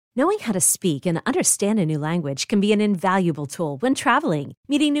Knowing how to speak and understand a new language can be an invaluable tool when traveling,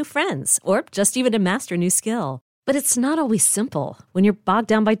 meeting new friends, or just even to master a new skill. But it's not always simple when you're bogged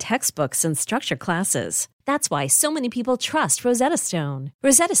down by textbooks and structured classes. That's why so many people trust Rosetta Stone.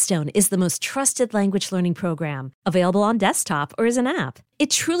 Rosetta Stone is the most trusted language learning program, available on desktop or as an app. It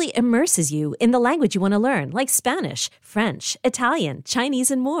truly immerses you in the language you want to learn, like Spanish, French, Italian,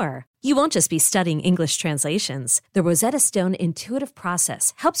 Chinese, and more. You won't just be studying English translations. The Rosetta Stone intuitive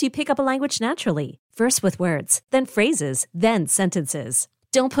process helps you pick up a language naturally, first with words, then phrases, then sentences.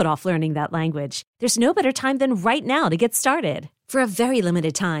 Don't put off learning that language. There's no better time than right now to get started. For a very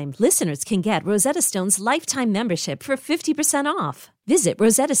limited time, listeners can get Rosetta Stone's lifetime membership for 50% off. Visit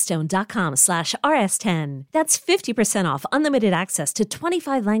rosettastone.com/rs10. That's 50% off unlimited access to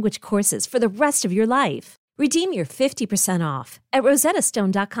 25 language courses for the rest of your life. Redeem your 50% off at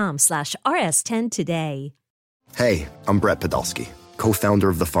rosettastone.com/rs10 today. Hey, I'm Brett Podolsky, co-founder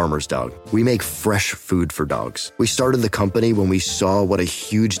of The Farmer's Dog. We make fresh food for dogs. We started the company when we saw what a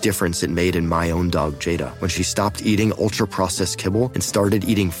huge difference it made in my own dog, Jada, when she stopped eating ultra-processed kibble and started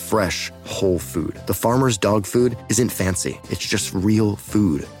eating fresh, whole food. The Farmer's Dog food isn't fancy. It's just real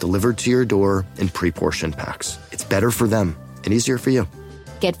food delivered to your door in pre-portioned packs. It's better for them and easier for you.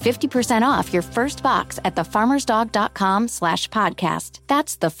 Get 50% off your first box at thefarmersdog.com/podcast.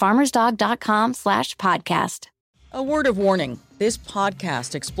 That's thefarmersdog.com/podcast. A word of warning. This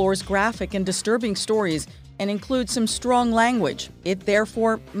podcast explores graphic and disturbing stories and includes some strong language. It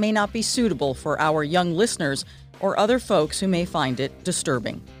therefore may not be suitable for our young listeners or other folks who may find it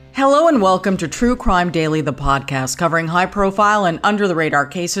disturbing. Hello and welcome to True Crime Daily, the podcast covering high-profile and under-the-radar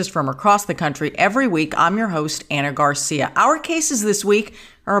cases from across the country. Every week, I'm your host, Anna Garcia. Our cases this week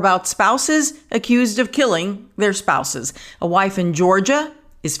are about spouses accused of killing their spouses. A wife in Georgia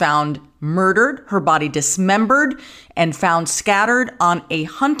is found murdered, her body dismembered, and found scattered on a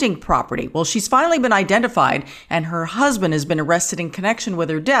hunting property. Well, she's finally been identified, and her husband has been arrested in connection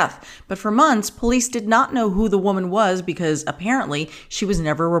with her death. But for months, police did not know who the woman was because apparently she was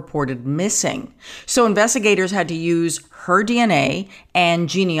never reported missing. So investigators had to use her DNA and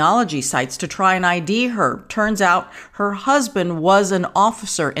genealogy sites to try and ID her. Turns out her husband was an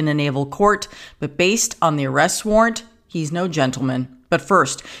officer in a naval court, but based on the arrest warrant, he's no gentleman. But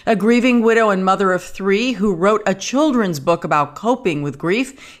first, a grieving widow and mother of 3 who wrote a children's book about coping with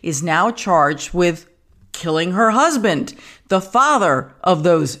grief is now charged with killing her husband, the father of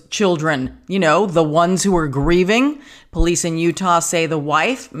those children, the ones who were grieving. Police in Utah say the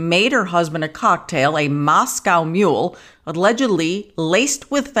wife made her husband a cocktail, a Moscow Mule, allegedly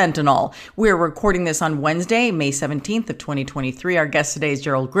laced with fentanyl. We're recording this on Wednesday, May 17th of 2023. Our guest today is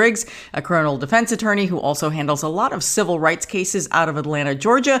Gerald Griggs, a criminal defense attorney who also handles a lot of civil rights cases out of Atlanta,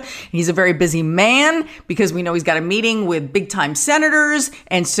 Georgia. He's a very busy man because we know he's got a meeting with big-time senators,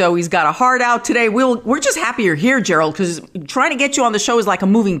 and so he's got a heart out today. We're just happy you're here, Gerald, because trying to get you on the show is like a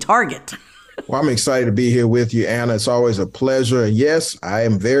moving target. Well, I'm excited to be here with you, Anna. It's always a pleasure. And yes, I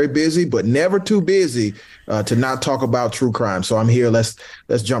am very busy, but never too busy to not talk about true crime. So I'm here. Let's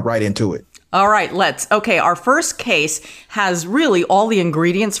jump right into it. All right, let's. Okay, our first case has really all the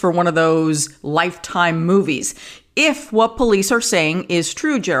ingredients for one of those Lifetime movies. If what police are saying is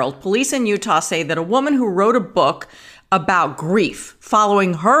true, Gerald, police in Utah say that a woman who wrote a book about grief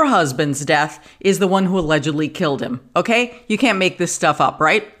following her husband's death is the one who allegedly killed him. Okay? You can't make this stuff up,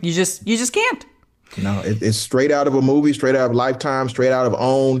 right? You just can't. No, it's straight out of a movie, straight out of Lifetime, straight out of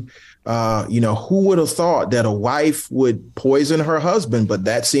OWN. Who would have thought that a wife would poison her husband? But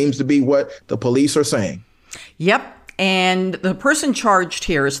that seems to be what the police are saying. Yep. And the person charged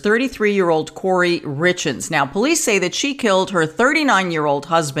here is 33-year-old Corey Richens. Now, police say that she killed her 39-year-old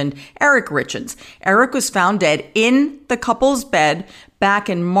husband, Eric Richens. Eric was found dead in the couple's bed back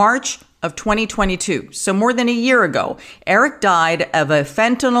in March of 2022, so more than a year ago. Eric died of a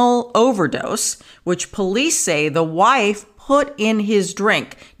fentanyl overdose, which police say the wife put in his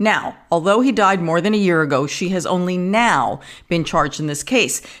drink. Now, although he died more than a year ago, she has only now been charged in this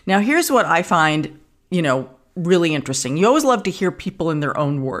case. Now, here's what I find, really interesting. You always love to hear people in their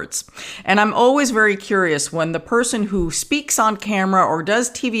own words. And I'm always very curious when the person who speaks on camera or does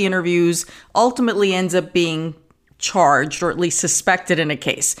TV interviews ultimately ends up being charged or at least suspected in a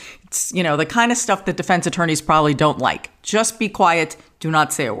case. It's, the kind of stuff that defense attorneys probably don't like. Just be quiet. Do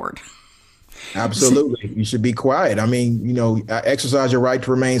not say a word. Absolutely. You should be quiet. I mean, exercise your right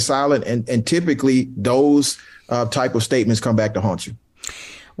to remain silent. And typically those type of statements come back to haunt you.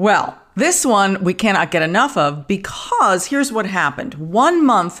 Well, this one we cannot get enough of because here's what happened. 1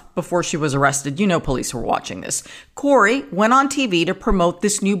 month before she was arrested, police were watching this. Corey went on TV to promote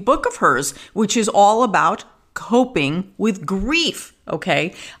this new book of hers, which is all about coping with grief.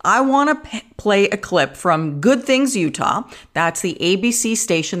 Okay, I want to play a clip from Good Things Utah. That's the ABC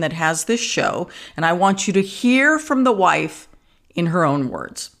station that has this show. And I want you to hear from the wife in her own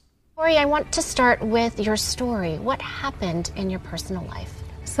words. Corey, I want to start with your story. What happened in your personal life?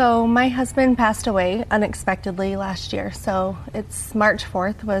 So my husband passed away unexpectedly last year. So it's March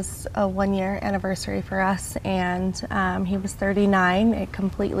 4th was a 1-year anniversary for us. And he was 39. It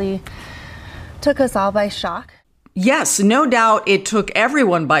completely took us all by shock. Yes, no doubt it took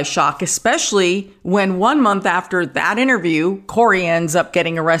everyone by shock, especially when 1 month after that interview, Corey ends up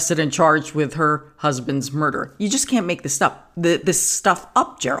getting arrested and charged with her husband's murder. You just can't make this stuff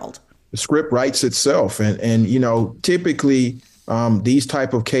up, Gerald. The script writes itself. And you know, typically these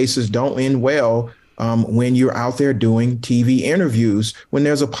type of cases don't end well when you're out there doing TV interviews, when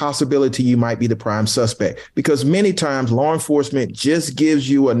there's a possibility you might be the prime suspect, because many times law enforcement just gives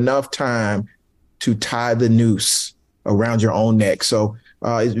you enough time to tie the noose around your own neck. So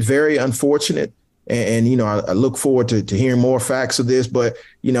it's very unfortunate. And you know, I look forward to hearing more facts of this, but,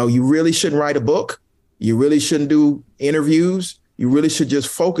 you know, you really shouldn't write a book. You really shouldn't do interviews. You really should just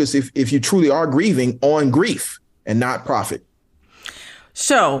focus, if you truly are grieving, on grief and not profit.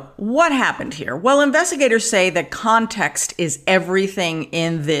 So what happened here? Well, investigators say that context is everything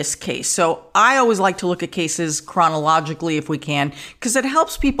in this case. So I always like to look at cases chronologically if we can, because it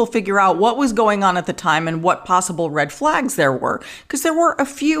helps people figure out what was going on at the time and what possible red flags there were, because there were a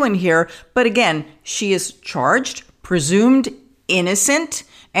few in here. But again, she is charged, presumed innocent.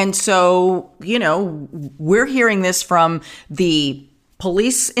 And so, you know, we're hearing this from the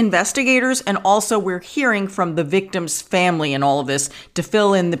police investigators, and also we're hearing from the victim's family and all of this to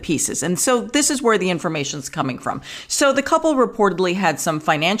fill in the pieces. And so this is where the information's coming from. So the couple reportedly had some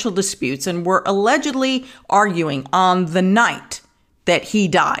financial disputes and were allegedly arguing on the night that he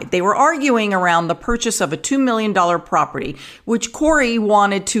died. They were arguing around the purchase of a $2 million property, which Corey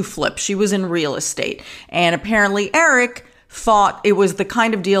wanted to flip. She was in real estate. And apparently Eric thought it was the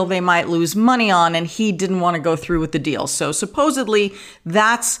kind of deal they might lose money on, and he didn't want to go through with the deal. So supposedly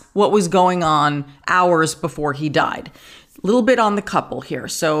that's what was going on hours before he died. A little bit on the couple here.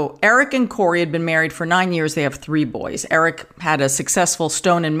 So Eric and Corey had been married for 9 years. They have 3 boys. Eric had a successful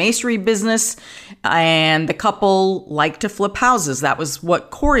stone and masonry business, and the couple liked to flip houses. That was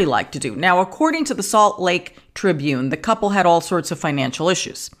what Corey liked to do. Now, according to the Salt Lake Tribune, the couple had all sorts of financial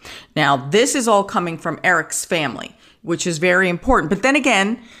issues. Now, this is all coming from Eric's family, which is very important. But then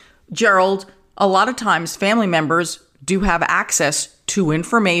again, Gerald, a lot of times family members do have access to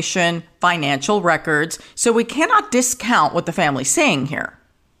information, financial records, so we cannot discount what the family's saying here.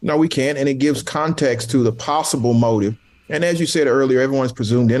 No, we can't. And it gives context to the possible motive. And as you said earlier, everyone is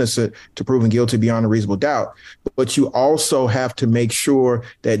presumed innocent to proven guilty beyond a reasonable doubt. But you also have to make sure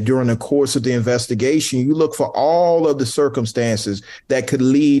that during the course of the investigation, you look for all of the circumstances that could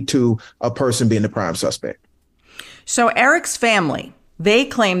lead to a person being the prime suspect. So Eric's family, they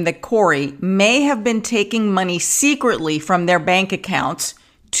claim that Corey may have been taking money secretly from their bank accounts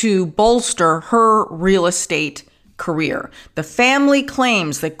to bolster her real estate career. The family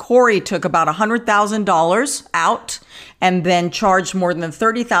claims that Corey took about $100,000 out and then charged more than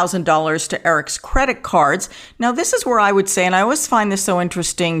 $30,000 to Eric's credit cards. Now, this is where I would say, and I always find this so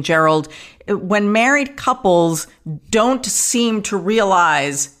interesting, Gerald, when married couples don't seem to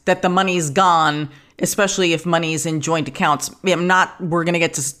realize that the money's gone, especially if money is in joint accounts. We're going to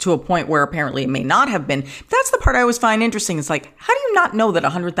get to a point where apparently it may not have been. That's the part I always find interesting. It's like, how do you not know that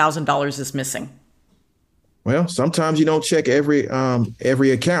 $100,000 is missing? Well, sometimes you don't check every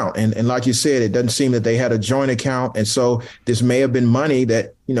account. And like you said, it doesn't seem that they had a joint account. And so this may have been money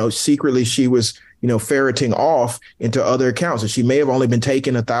that, you know, secretly she was, you know, ferreting off into other accounts. And she may have only been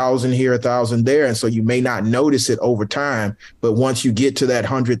taking $1,000 here, $1,000 there. And so you may not notice it over time. But once you get to that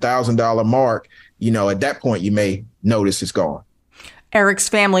 $100,000 mark, you know, at that point, you may notice it's gone. Eric's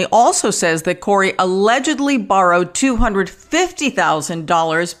family also says that Corey allegedly borrowed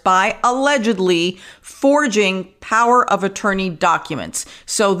 $250,000 by allegedly forging power of attorney documents.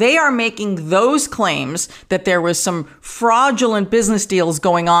 So they are making those claims that there was some fraudulent business deals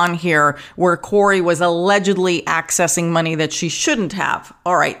going on here where Corey was allegedly accessing money that she shouldn't have.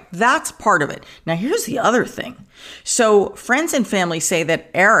 All right, that's part of it. Now, here's the other thing. So friends and family say that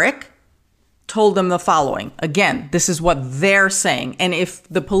Eric told them the following. Again, this is what they're saying. And if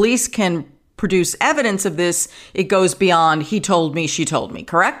the police can produce evidence of this, it goes beyond he told me, she told me,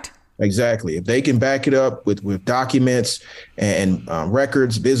 correct? Exactly. If they can back it up with documents and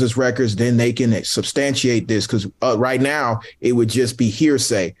records, business records, then they can substantiate this, because right now it would just be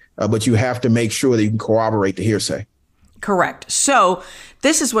hearsay, but you have to make sure that you can corroborate the hearsay. Correct. So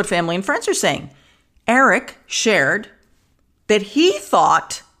this is what family and friends are saying. Eric shared that he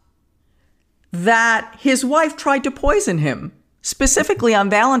thought that his wife tried to poison him, specifically on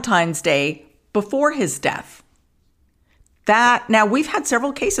Valentine's Day before his death. Now, we've had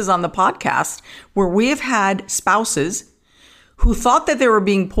several cases on the podcast where we have had spouses who thought that they were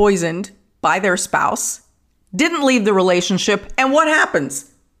being poisoned by their spouse, didn't leave the relationship, and what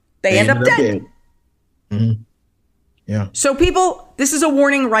happens? They end up dead. Mm-hmm. Yeah. So people, this is a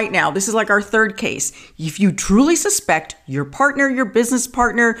warning right now. This is like our third case. If you truly suspect your partner, your business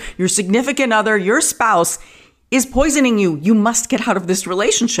partner, your significant other, your spouse is poisoning you, you must get out of this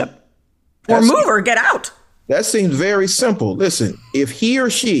relationship or move or get out. That seems very simple. Listen, if he or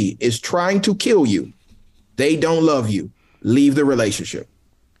she is trying to kill you, they don't love you. Leave the relationship.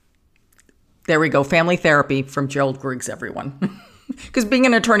 There we go. Family therapy from Gerald Griggs, everyone. Because being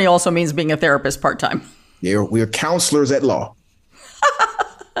an attorney also means being a therapist part-time. Yeah, we're counselors at law.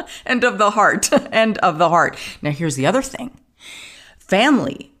 End of the heart. End of the heart. Now, here's the other thing.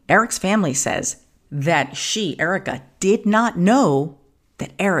 Eric's family says that Erica, did not know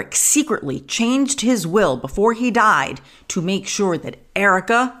that Eric secretly changed his will before he died to make sure that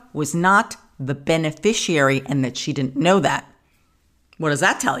Erica was not the beneficiary and that she didn't know that. What does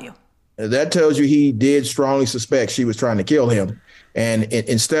that tell you? That tells you he did strongly suspect she was trying to kill him. And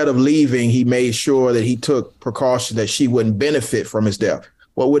instead of leaving, he made sure that he took precautions that she wouldn't benefit from his death.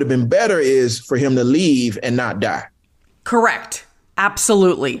 What would have been better is for him to leave and not die. Correct.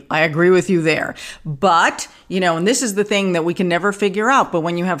 Absolutely. I agree with you there. But, and this is the thing that we can never figure out. But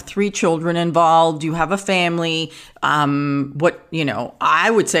when you have 3 children involved, you have a family, I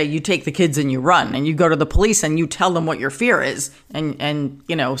would say you take the kids and you run and you go to the police and you tell them what your fear is and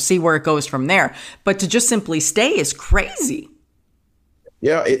see where it goes from there. But to just simply stay is crazy.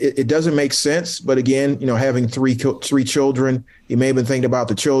 Yeah, it doesn't make sense. But again, having three children, you may have been thinking about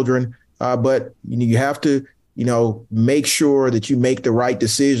the children, but you have to, make sure that you make the right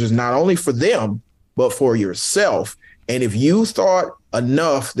decisions, not only for them, but for yourself. And if you thought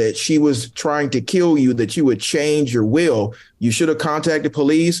enough that she was trying to kill you, that you would change your will, you should have contacted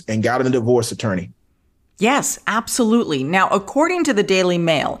police and got a divorce attorney. Yes, absolutely. Now, according to the Daily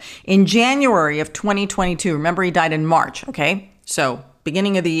Mail, in January of 2022, remember he died in March, okay? So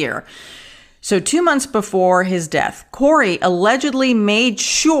beginning of the year. So 2 months before his death, Corey allegedly made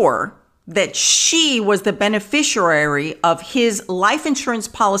sure that she was the beneficiary of his life insurance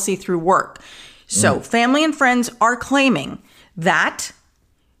policy through work. So family and friends are claiming that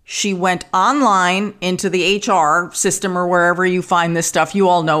she went online into the HR system or wherever you find this stuff. You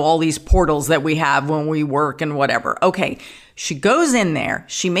all know all these portals that we have when we work and whatever. Okay, she goes in there.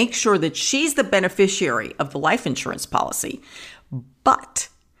 She makes sure that she's the beneficiary of the life insurance policy. But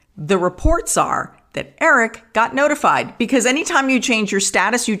the reports are that Eric got notified because anytime you change your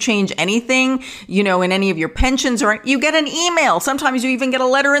status, you change anything, in any of your pensions, or you get an email. Sometimes you even get a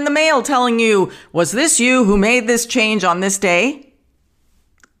letter in the mail telling you, was this you who made this change on this day?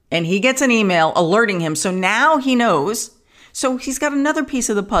 And he gets an email alerting him. So now he knows. So he's got another piece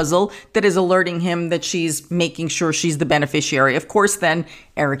of the puzzle that is alerting him that she's making sure she's the beneficiary. Of course, then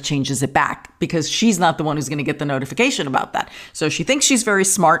Eric changes it back because she's not the one who's going to get the notification about that. So she thinks she's very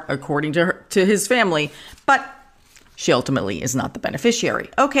smart, according to his family, but she ultimately is not the beneficiary.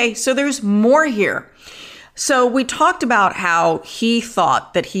 Okay, so there's more here. So we talked about how he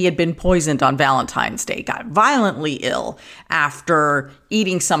thought that he had been poisoned on Valentine's Day, got violently ill after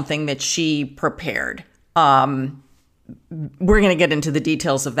eating something that she prepared. We're going to get into the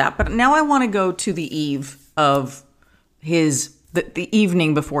details of that. But now I want to go to the eve of the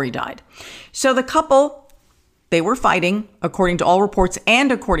evening before he died. So the couple, they were fighting, according to all reports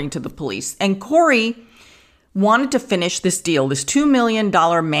and according to the police. And Corey wanted to finish this deal, this $2 million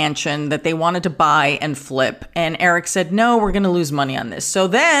mansion that they wanted to buy and flip. And Eric said, no, we're going to lose money on this. So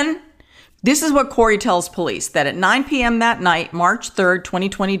then this is what Corey tells police, that at 9 p.m. that night, March 3rd,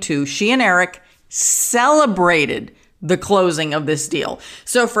 2022, she and Eric celebrated the closing of this deal.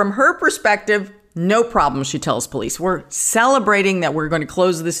 So from her perspective, no problem, she tells police. We're celebrating that we're going to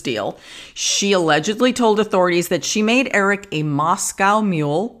close this deal. She allegedly told authorities that she made Eric a Moscow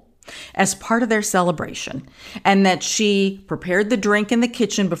Mule as part of their celebration, and that she prepared the drink in the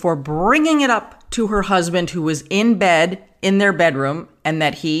kitchen before bringing it up to her husband, who was in bed in their bedroom, and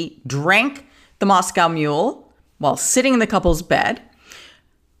that he drank the Moscow Mule while sitting in the couple's bed.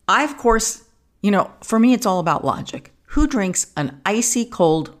 I, of course, for me, it's all about logic. Who drinks an icy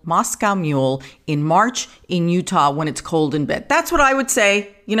cold Moscow Mule in March in Utah when it's cold in bed? That's what I would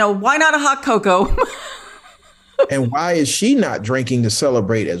say. Why not a hot cocoa? And why is she not drinking to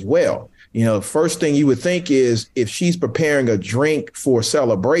celebrate as well? First thing you would think is if she's preparing a drink for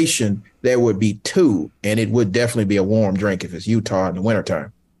celebration, there would be two, and it would definitely be a warm drink if it's Utah in the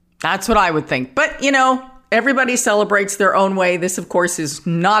wintertime. That's what I would think. But, everybody celebrates their own way. This, of course, is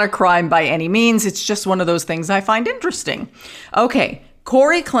not a crime by any means. It's just one of those things I find interesting. Okay,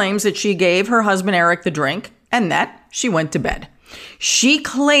 Corey claims that she gave her husband Eric the drink and that she went to bed. She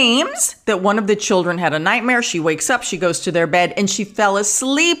claims that one of the children had a nightmare. She wakes up, she goes to their bed, and she fell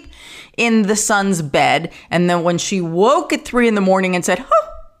asleep in the son's bed. And then when she woke at 3 a.m. and said,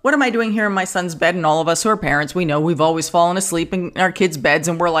 what am I doing here in my son's bed? And all of us who are parents, we know we've always fallen asleep in our kids' beds,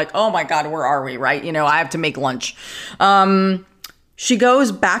 and we're like, oh my God, where are we, right? I have to make lunch. She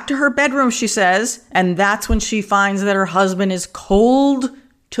goes back to her bedroom, she says, and that's when she finds that her husband is cold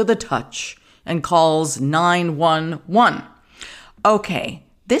to the touch and calls 911. Okay,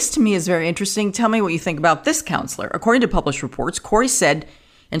 this to me is very interesting. Tell me what you think about this counselor. According to published reports, Corey said,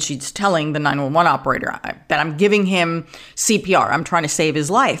 and she's telling the 911 operator that I'm giving him CPR. I'm trying to save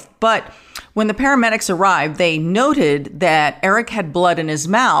his life. But when the paramedics arrived, they noted that Eric had blood in his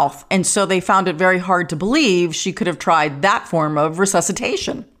mouth. And so they found it very hard to believe she could have tried that form of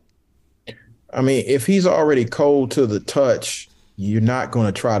resuscitation. I mean, if he's already cold to the touch, you're not going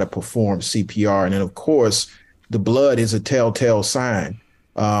to try to perform CPR. And then, of course, the blood is a telltale sign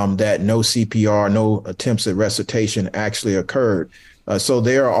that no CPR, no attempts at resuscitation actually occurred. So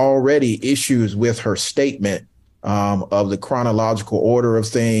there are already issues with her statement of the chronological order of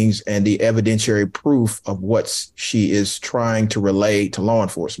things and the evidentiary proof of what she is trying to relay to law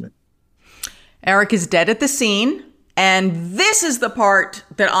enforcement. Eric is dead at the scene. And this is the part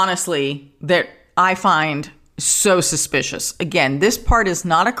that honestly, that I find so suspicious. Again, this part is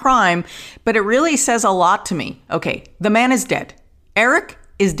not a crime, but it really says a lot to me. Okay, the man is dead. Eric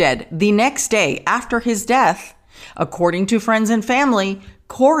is dead. The next day after his death, according to friends and family,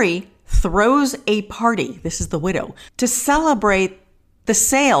 Corey throws a party, this is the widow, to celebrate the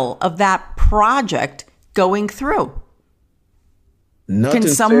sale of that project going through.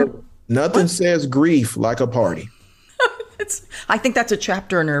 Nothing says grief like a party. I think that's a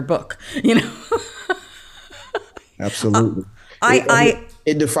chapter in her book, Absolutely.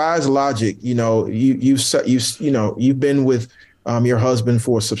 It defies logic. You've been with your husband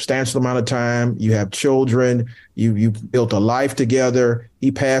for a substantial amount of time. You have children. You built a life together.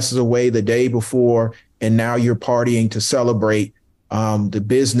 He passes away the day before, and now you're partying to celebrate the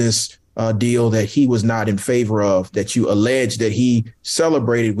business deal that he was not in favor of, that you allege that he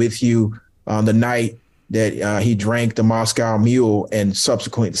celebrated with you on the night that he drank the Moscow Mule and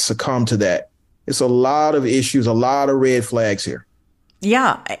subsequently succumbed to that. It's a lot of issues, a lot of red flags here.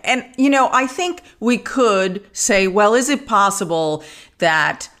 Yeah. And, I think we could say, well, is it possible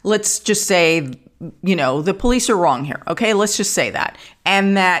that, let's just say, the police are wrong here. Okay, let's just say that.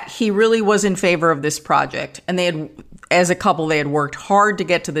 And that he really was in favor of this project. And they had, as a couple, they had worked hard to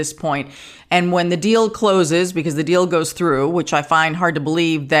get to this point. And when the deal closes, because the deal goes through, which I find hard to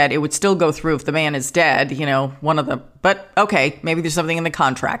believe that it would still go through if the man is dead, but okay, maybe there's something in the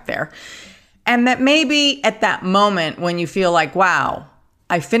contract there. And that maybe at that moment when you feel like, wow,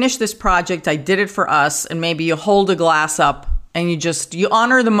 I finished this project, I did it for us, and maybe you hold a glass up and you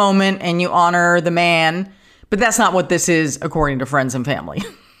honor the moment and you honor the man, but that's not what this is according to friends and family.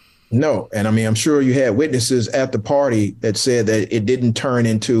 No. And I mean, I'm sure you had witnesses at the party that said that it didn't turn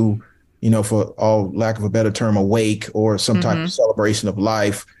into, for all lack of a better term, a wake or some type of celebration of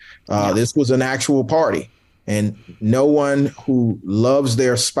life. This was an actual party, and no one who loves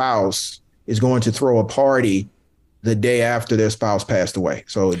their spouse is going to throw a party the day after their spouse passed away.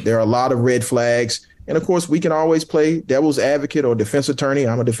 So there are a lot of red flags. And of course, we can always play devil's advocate or defense attorney.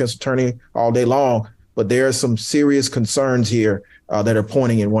 I'm a defense attorney all day long, but there are some serious concerns here that are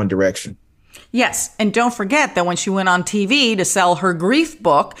pointing in one direction. Yes. And don't forget that when she went on TV to sell her grief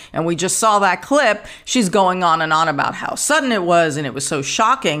book, and we just saw that clip, she's going on and on about how sudden it was, and it was so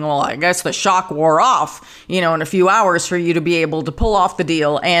shocking. Well, I guess the shock wore off, in a few hours for you to be able to pull off the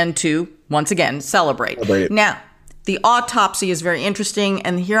deal and to, once again, celebrate. Now, the autopsy is very interesting.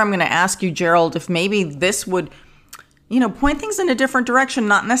 And here I'm going to ask you, Gerald, if maybe this would, point things in a different direction,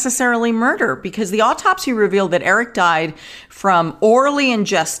 not necessarily murder, because the autopsy revealed that Eric died from orally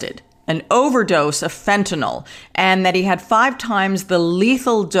ingested an overdose of fentanyl, and that he had 5 times the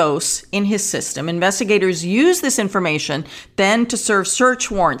lethal dose in his system. Investigators used this information then to serve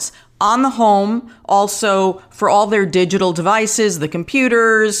search warrants on the home, also for all their digital devices, the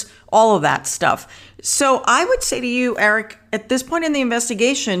computers, all of that stuff. So I would say to you, Eric, at this point in the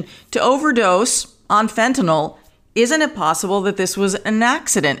investigation, to overdose on fentanyl, isn't it possible that this was an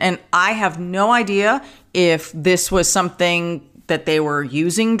accident? And I have no idea if this was something that they were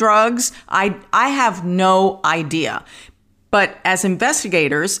using drugs. I have no idea. But as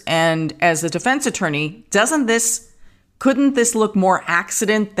investigators and as a defense attorney, couldn't this look more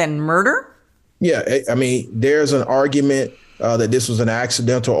accident than murder? Yeah, I mean, there's an argument that this was an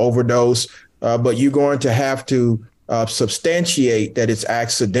accidental overdose, but you're going to have to substantiate that it's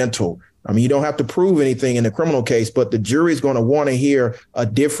accidental. I mean, you don't have to prove anything in the criminal case, but the jury is going to want to hear a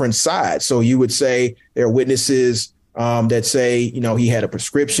different side. So you would say there are witnesses that say, he had a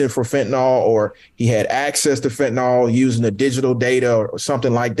prescription for fentanyl, or he had access to fentanyl using the digital data or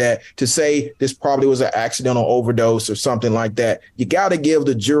something like that, to say this probably was an accidental overdose or something like that. You got to give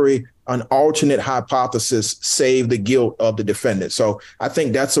the jury an alternate hypothesis, save the guilt of the defendant. So I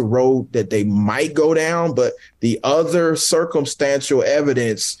think that's a road that they might go down, but the other circumstantial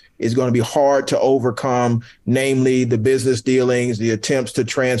evidence is going to be hard to overcome, namely the business dealings, the attempts to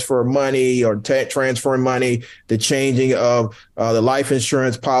transfer money or transferring money, the changing of the life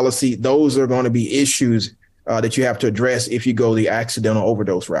insurance policy. Those are going to be issues that you have to address if you go the accidental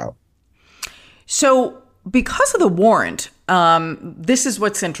overdose route. So because of the warrant, this is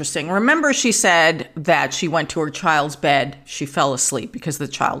what's interesting. Remember, she said that she went to her child's bed. She fell asleep because the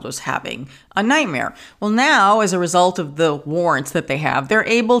child was having a nightmare. Well, now, as a result of the warrants that they have, they're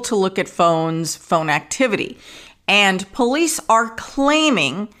able to look at phone activity. And police are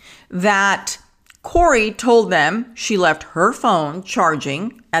claiming that Corey told them she left her phone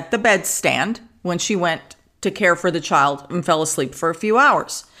charging at the bedstand when she went to care for the child and fell asleep for a few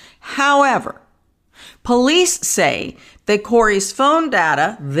hours. However, police say that Corey's phone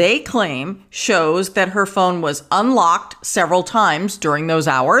data, they claim, shows that her phone was unlocked several times during those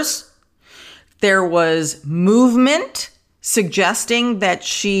hours. There was movement suggesting that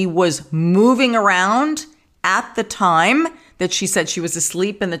she was moving around at the time that she said she was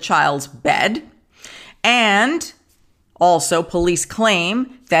asleep in the child's bed. And also, police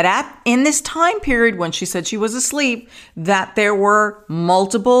claim that in this time period when she said she was asleep, that there were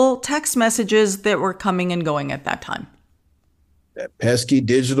multiple text messages that were coming and going at that time. That pesky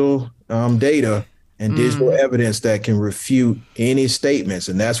digital data and digital evidence that can refute any statements.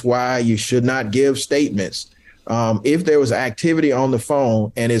 And that's why you should not give statements. If there was activity on the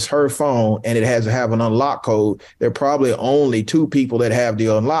phone and it's her phone and it has to have an unlock code, there are probably only two people that have the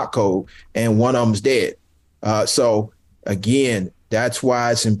unlock code and one of them's dead. So again, that's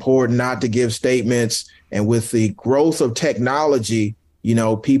why it's important not to give statements. And with the growth of technology,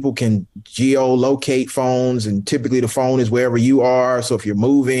 people can geolocate phones, and typically the phone is wherever you are. So if you're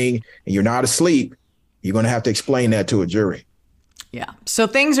moving and you're not asleep, you're going to have to explain that to a jury. Yeah. So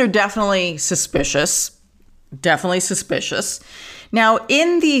things are definitely suspicious. Definitely suspicious. Now,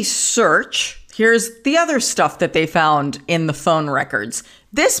 in the search, here's the other stuff that they found in the phone records.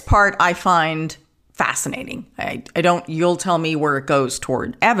 This part I find fascinating. You'll tell me where it goes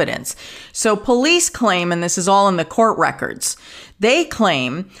toward evidence. So police claim, and this is all in the court records, they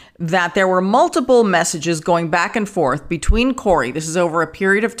claim that there were multiple messages going back and forth between Corey, this is over a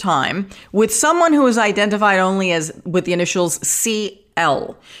period of time, with someone who is identified only as with the initials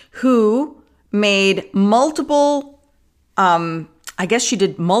CL, who made multiple, I guess she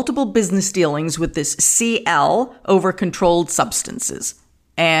did multiple business dealings with this CL over controlled substances.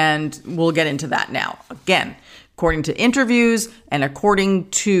 And we'll get into that now. Again, according to interviews and according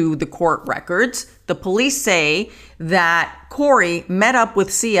to the court records, the police say that Corey met up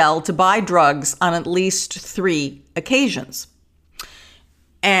with CL to buy drugs on at least 3 occasions.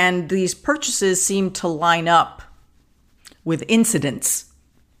 And these purchases seem to line up with incidents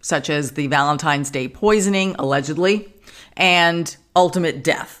such as the Valentine's Day poisoning, allegedly, and ultimate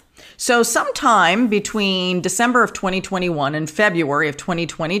death. So sometime between December of 2021 and February of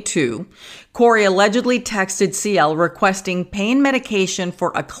 2022, Corey allegedly texted CL requesting pain medication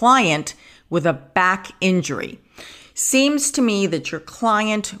for a client with a back injury. Seems to me that your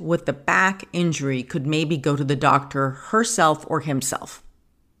client with the back injury could maybe go to the doctor herself or himself.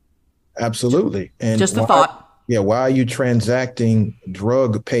 Absolutely. And just a thought. Yeah, why are you transacting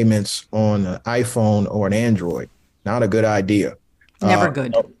drug payments on an iPhone or an Android? Not a good idea. Never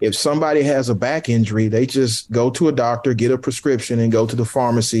good. If somebody has a back injury, they just go to a doctor, get a prescription, and go to the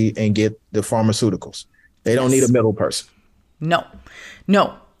pharmacy and get the pharmaceuticals. They don't need a middle person.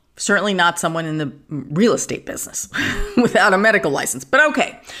 No. Certainly not someone in the real estate business without a medical license. But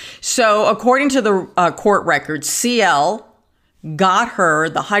okay. So according to the court records, CL got her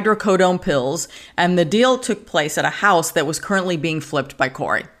the hydrocodone pills, and the deal took place at a house that was currently being flipped by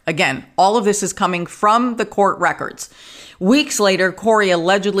Corey. Again, all of this is coming from the court records. Weeks later, Corey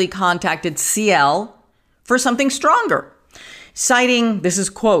allegedly contacted CL for something stronger, citing, this is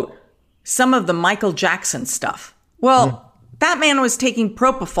quote, some of the Michael Jackson stuff. Well, That man was taking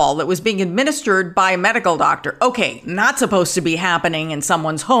propofol that was being administered by a medical doctor. Okay, not supposed to be happening in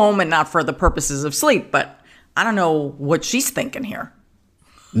someone's home and not for the purposes of sleep, but I don't know what she's thinking here.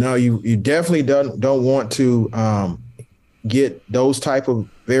 No, you definitely don't want to get those type of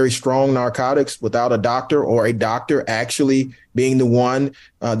very strong narcotics without a doctor, or a doctor actually being the one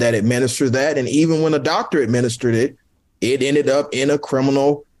that administers that. And even when a doctor administered it, it ended up in a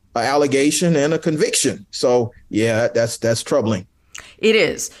criminal allegation and a conviction. So, yeah, that's troubling. It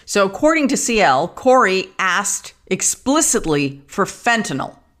is. So according to CL, Corey asked explicitly for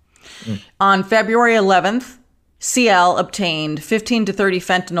fentanyl. On February 11th, CL obtained 15 to 30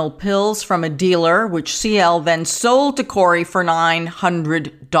 fentanyl pills from a dealer, which CL then sold to Corey for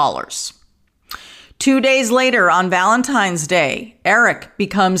 $900. 2 days later, on Valentine's Day, Eric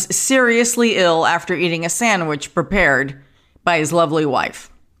becomes seriously ill after eating a sandwich prepared by his lovely wife.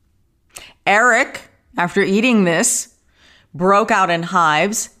 Eric, after eating this, broke out in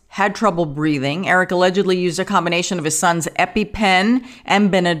hives, had trouble breathing. Eric allegedly used a combination of his son's EpiPen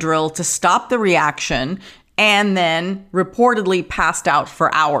and Benadryl to stop the reaction, and then reportedly passed out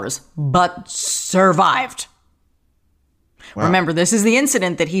for hours, but survived. Wow. Remember, this is the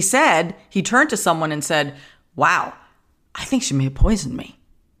incident that he said, he turned to someone and said, wow, I think she may have poisoned me.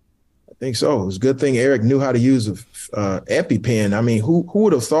 I think so. It was a good thing Eric knew how to use EpiPen. I mean, who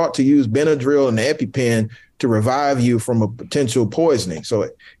would have thought to use Benadryl and EpiPen to revive you from a potential poisoning? So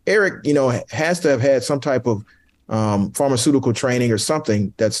Eric, has to have had some type of pharmaceutical training or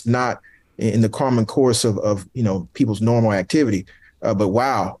something that's not in the common course of people's normal activity. But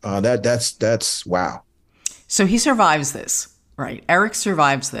wow, that's wow. So he survives this, right? Eric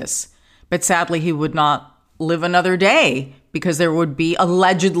survives this, but sadly he would not live another day, because there would be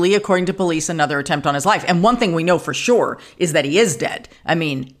allegedly, according to police, another attempt on his life. And one thing we know for sure is that he is dead. I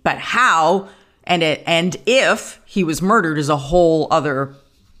mean, but how and if he was murdered is a whole other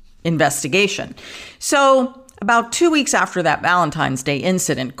investigation. So about 2 weeks after that Valentine's Day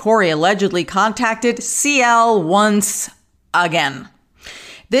incident, Corey allegedly contacted CL once again.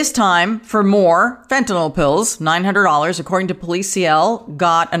 This time for more fentanyl pills, $900. According to police, CL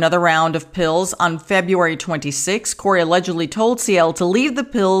got another round of pills on February 26. Corey allegedly told CL to leave the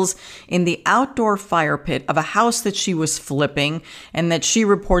pills in the outdoor fire pit of a house that she was flipping, and that she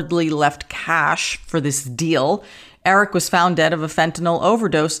reportedly left cash for this deal. Eric was found dead of a fentanyl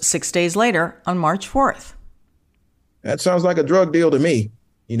overdose 6 days later on March 4th. That sounds like a drug deal to me.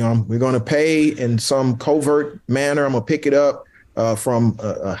 We're going to pay in some covert manner. I'm going to pick it up from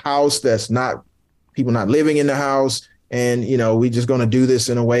a house that's not people not living in the house. And, we're just going to do this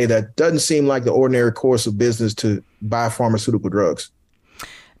in a way that doesn't seem like the ordinary course of business to buy pharmaceutical drugs.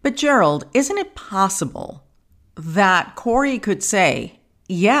 But Gerald, isn't it possible that Corey could say,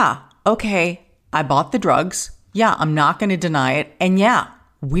 yeah, okay, I bought the drugs. Yeah, I'm not going to deny it. And yeah,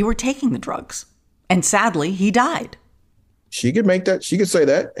 we were taking the drugs. And sadly, he died. She could make that. She could say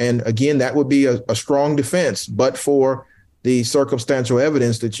that. And again, that would be a strong defense. But for the circumstantial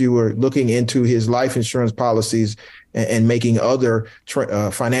evidence that you were looking into his life insurance policies and making other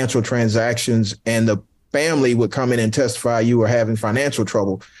financial transactions, and the family would come in and testify you were having financial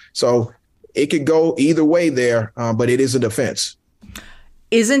trouble. So it could go either way there, but it is a defense.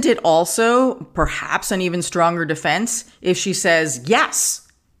 Isn't it also perhaps an even stronger defense if she says, yes,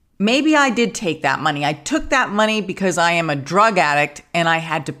 maybe I did take that money. I took that money because I am a drug addict and I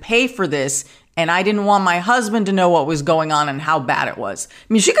had to pay for this, and I didn't want my husband to know what was going on and how bad it was.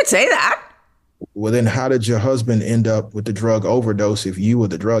 I mean, she could say that. Well, then how did your husband end up with the drug overdose if you were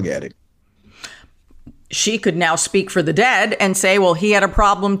the drug addict? She could now speak for the dead and say, well, he had a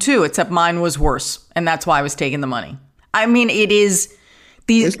problem too, except mine was worse. And that's why I was taking the money. I mean, it's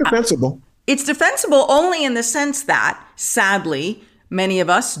defensible. It's defensible only in the sense that, sadly, many of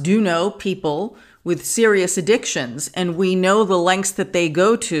us do know people with serious addictions, and we know the lengths that they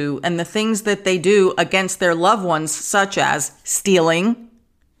go to and the things that they do against their loved ones, such as stealing,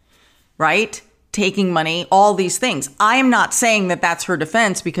 right? Taking money, all these things. I am not saying that that's her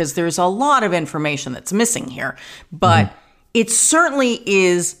defense, because there's a lot of information that's missing here, but it certainly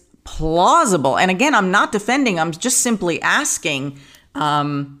is plausible. And again, I'm not defending, I'm just simply asking,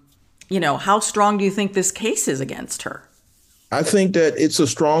 how strong do you think this case is against her? I think that it's a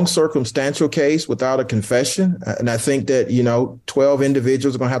strong circumstantial case without a confession. And I think that, 12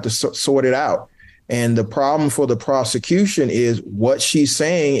 individuals are going to have to sort it out. And the problem for the prosecution is what she's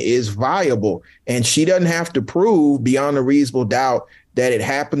saying is viable. And she doesn't have to prove beyond a reasonable doubt that it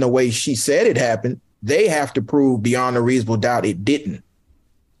happened the way she said it happened. They have to prove beyond a reasonable doubt it didn't.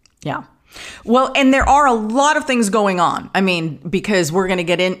 Yeah. Well, and there are a lot of things going on. I mean, because we're going to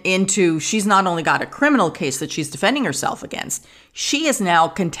get into, she's not only got a criminal case that she's defending herself against, she is now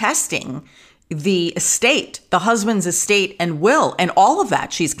contesting the estate, the husband's estate and will, and all of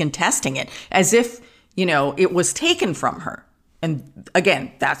that. She's contesting it as if, it was taken from her. And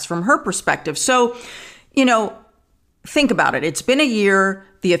again, that's from her perspective. So, think about it. It's been a year.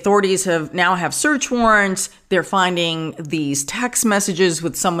 The authorities now have search warrants. They're finding these text messages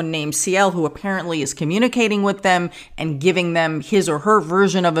with someone named CL who apparently is communicating with them and giving them his or her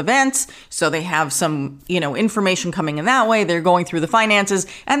version of events. So they have some, information coming in that way. They're going through the finances.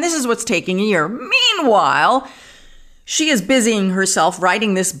 And this is what's taking a year. Meanwhile, she is busying herself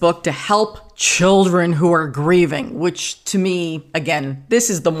writing this book to help children who are grieving, which to me, again, this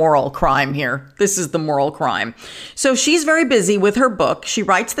is the moral crime here. This is the moral crime. So she's very busy with her book. She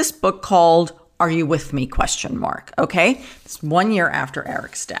writes this book called Are You With Me? ? Okay. It's 1 year after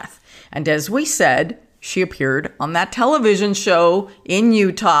Eric's death. And as we said, she appeared on that television show in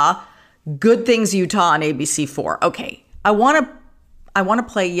Utah, Good Things Utah on ABC4. Okay. I want to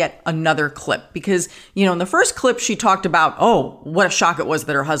play yet another clip because, in the first clip, she talked about, what a shock it was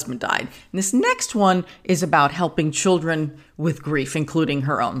that her husband died. And this next one is about helping children with grief, including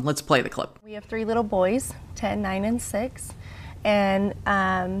her own. Let's play the clip. We have 3 little boys, 10, 9, and 6. And,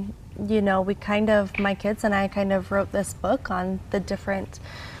 my kids and I kind of wrote this book on the different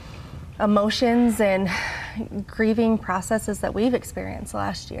emotions and grieving processes that we've experienced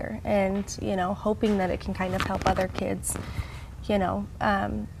last year. And, hoping that it can kind of help other kids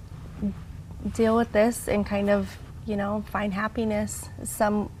deal with this and kind of, find happiness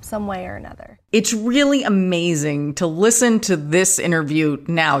some way or another. It's really amazing to listen to this interview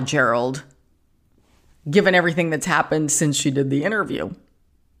now, Gerald, given everything that's happened since she did the interview.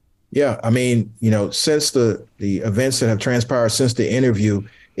 Yeah, I mean, since the events that have transpired since the interview,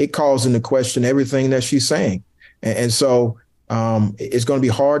 it calls into question everything that she's saying. And so it's going to be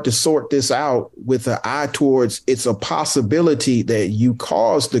hard to sort this out with an eye towards it's a possibility that you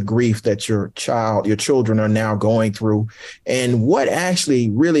caused the grief that your children are now going through, and what actually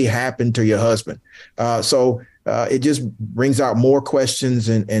really happened to your husband. So it just brings out more questions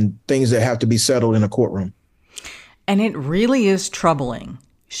and things that have to be settled in a courtroom. And it really is troubling.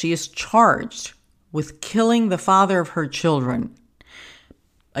 She is charged with killing the father of her children.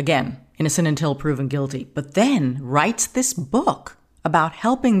 Again, innocent until proven guilty, but then writes this book about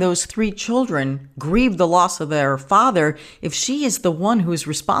helping those 3 children grieve the loss of their father. If she is the one who is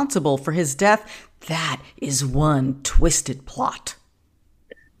responsible for his death, that is one twisted plot.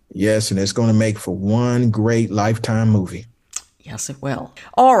 Yes, and it's going to make for one great Lifetime movie. Yes, it will.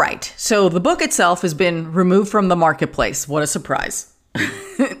 All right, so the book itself has been removed from the marketplace. What a surprise.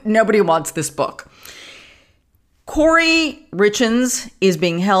 Nobody wants this book. Corey Richens is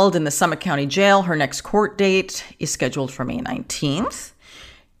being held in the Summit County Jail. Her next court date is scheduled for May 19th.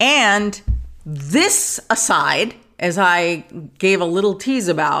 And this aside, as I gave a little tease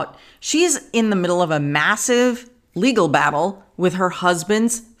about, she's in the middle of a massive legal battle with her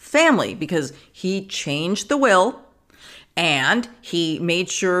husband's family because he changed the will and he made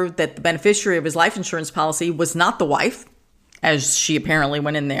sure that the beneficiary of his life insurance policy was not the wife, as she apparently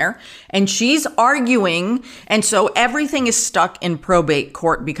went in there. And she's arguing. And so everything is stuck in probate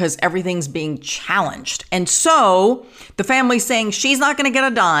court because everything's being challenged. And so the family's saying she's not going to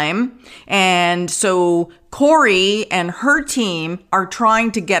get a dime. And so Corey and her team are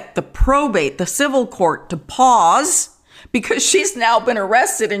trying to get the civil court to pause because she's now been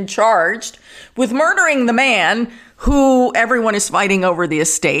arrested and charged with murdering the man who everyone is fighting over the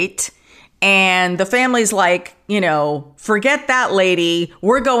estate. And the family's like, forget that lady.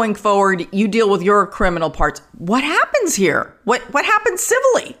 We're going forward. You deal with your criminal parts. What happens here? What happens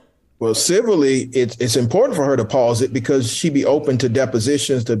civilly? Well, civilly, it's important for her to pause it because she'd be open to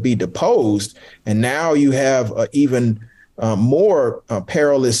depositions to be deposed. And now you have even more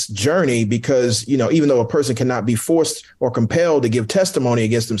perilous journey because, even though a person cannot be forced or compelled to give testimony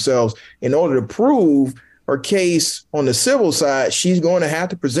against themselves, in order to prove her case on the civil side, she's going to have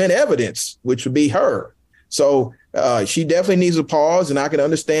to present evidence, which would be her. So she definitely needs a pause. And I can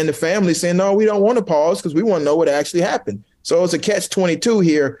understand the family saying, no, we don't want to pause because we want to know what actually happened. So it's a catch-22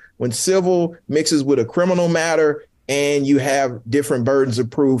 here when civil mixes with a criminal matter and you have different burdens of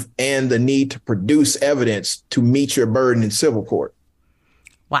proof and the need to produce evidence to meet your burden in civil court.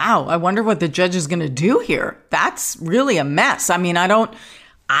 Wow. I wonder what the judge is going to do here. That's really a mess. I mean, I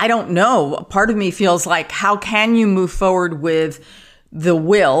don't know. Part of me feels like, how can you move forward with the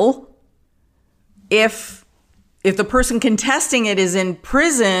will if the person contesting it is in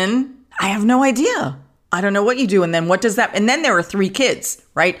prison? I have no idea. I don't know what you do. And then what does that, and then there are 3 kids,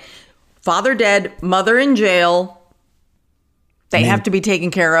 right? Father dead, mother in jail. They have to be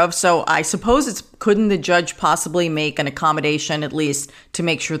taken care of. So I suppose couldn't the judge possibly make an accommodation at least to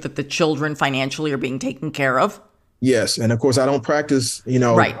make sure that the children financially are being taken care of? Yes. And of course, I don't practice,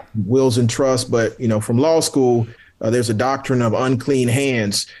 Right. wills and trusts, but, from law school, there's a doctrine of unclean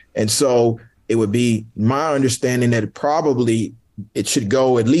hands. And so it would be my understanding that it should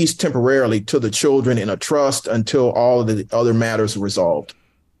go at least temporarily to the children in a trust until all of the other matters are resolved.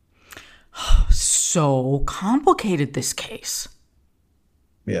 So complicated, this case.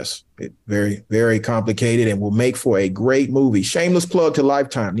 Yes, very, very complicated and will make for a great movie. Shameless plug to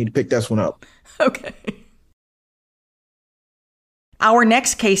Lifetime. Need to pick this one up. Okay. Our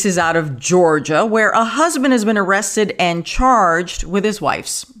next case is out of Georgia, where a husband has been arrested and charged with his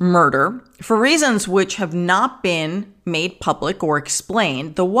wife's murder. For reasons which have not been made public or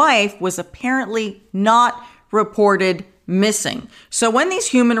explained, the wife was apparently not reported missing. So when these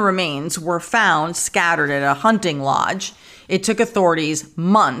human remains were found scattered at a hunting lodge, it took authorities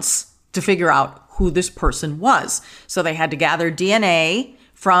months to figure out who this person was. So they had to gather DNA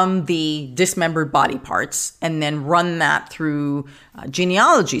from the dismembered body parts and then run that through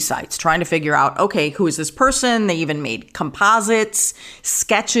genealogy sites, trying to figure out, okay, who is this person? They even made composites,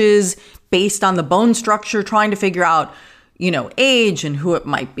 sketches based on the bone structure, trying to figure out, age and who it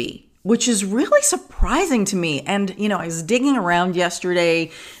might be, which is really surprising to me. And, I was digging around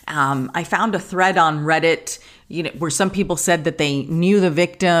yesterday. I found a thread on Reddit, where some people said that they knew the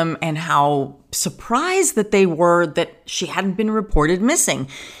victim and how surprised that they were that she hadn't been reported missing.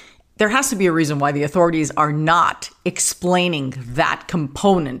 There has to be a reason why the authorities are not explaining that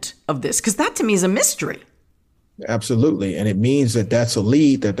component of this, because that to me is a mystery. Absolutely. And it means that that's a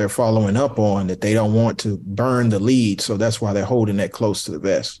lead that they're following up on, that they don't want to burn the lead. So that's why they're holding that close to the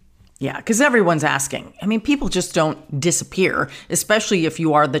vest. Yeah, because everyone's asking. I mean, people just don't disappear, especially if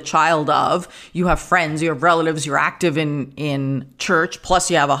you are the child of, you have friends, you have relatives, you're active in church, plus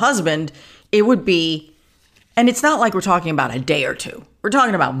you have a husband. It would be, and it's not like we're talking about a day or two. We're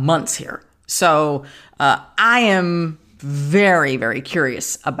talking about months here. So I am very, very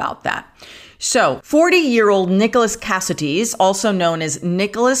curious about that. So 40-year-old Nicholas Cassates, also known as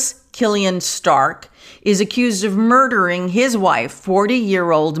Nicholas Killian Stark, is accused of murdering his wife,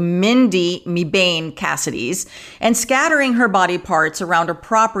 40-year-old Mindy Mebane Cassates, and scattering her body parts around a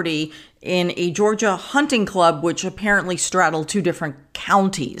property in a Georgia hunting club, which apparently straddled two different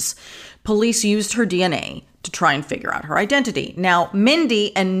counties. Police used her DNA to try and figure out her identity. Now,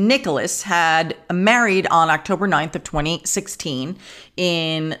 Mindy and Nicholas had married on October 9th of 2016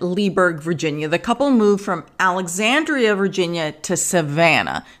 in Leesburg, Virginia. The couple moved from Alexandria, Virginia to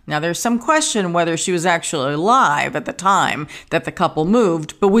Savannah. Now, there's some question whether she was actually alive at the time that the couple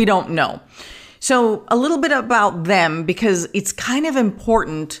moved, but we don't know. So a little bit about them, because it's kind of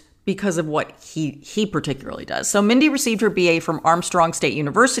important because of what he particularly does. So Mindy received her BA from Armstrong State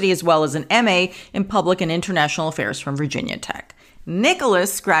University, as well as an MA in Public and International Affairs from Virginia Tech.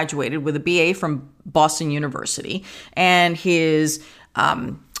 Nicholas graduated with a BA from Boston University and his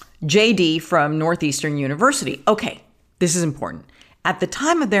JD from Northeastern University. Okay, this is important. At the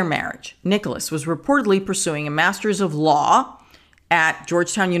time of their marriage, Nicholas was reportedly pursuing a Master's of Law at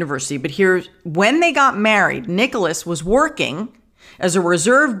Georgetown University. But here's when they got married, Nicholas was working as a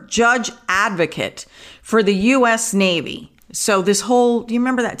reserve judge advocate for the U.S. Navy. So this whole, do you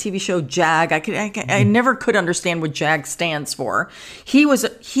remember that TV show JAG? I never could understand what JAG stands for.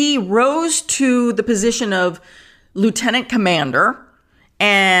 He rose to the position of lieutenant commander,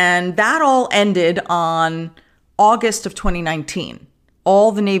 and that all ended on August of 2019.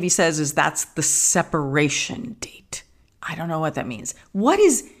 All the Navy says is that's the separation date. I don't know what that means. What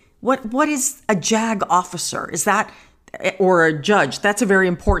is a JAG officer? Is that, or a judge? That's a very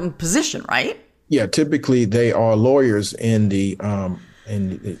important position, right? Yeah, typically they are lawyers in the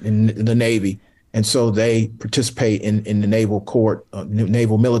Navy, and so they participate in the naval court,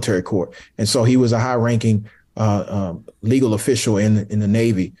 naval military court. And so he was a high-ranking legal official in the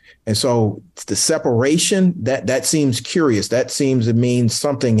Navy. And so the separation, that seems curious. That seems it means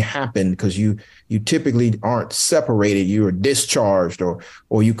something happened, because you typically aren't separated. You are discharged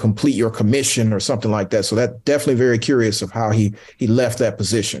or you complete your commission or something like that. So that's definitely very curious of how he left that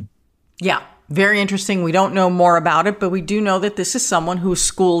position. Yeah. Very interesting. We don't know more about it, but we do know that this is someone who's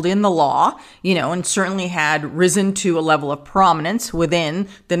schooled in the law, and certainly had risen to a level of prominence within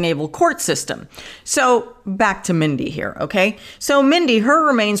the naval court system. So back to Mindy here, okay? So Mindy, her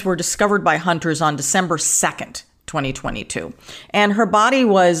remains were discovered by hunters on December 2nd, 2022, and her body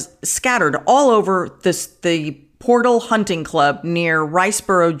was scattered all over the Portal Hunting Club near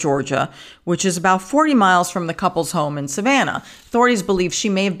Riceboro, Georgia, which is about 40 miles from the couple's home in Savannah. Authorities believe she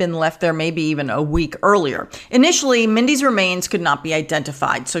may have been left there maybe even a week earlier. Initially, Mindy's remains could not be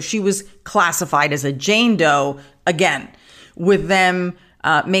identified, so she was classified as a Jane Doe again, with them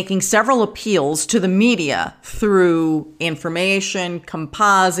making several appeals to the media through information,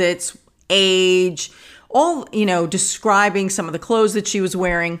 composites, age, all, describing some of the clothes that she was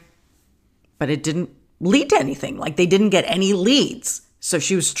wearing, but it didn't lead to anything. Like, they didn't get any leads. So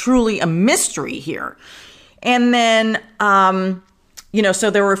she was truly a mystery here. And then,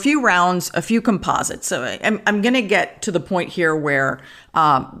 so there were a few rounds, a few composites. So I'm going to get to the point here where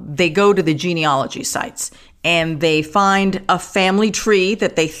they go to the genealogy sites and they find a family tree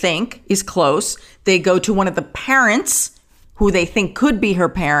that they think is close. They go to one of the parents who they think could be her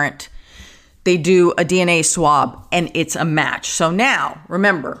parent. They do a DNA swab and it's a match. So now,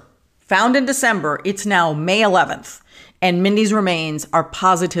 remember, found in December, it's now May 11th, and Mindy's remains are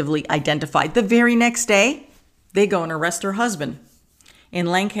positively identified. The very next day, they go and arrest her husband in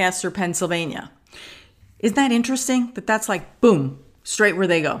Lancaster, Pennsylvania. Isn't that interesting? That's like, boom, straight where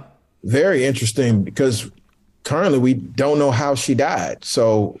they go. Very interesting, because currently we don't know how she died.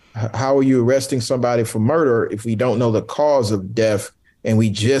 So how are you arresting somebody for murder if we don't know the cause of death and we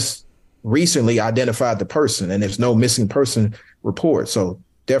just recently identified the person and there's no missing person report? So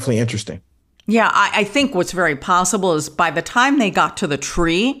definitely interesting. Yeah, I think what's very possible is by the time they got to the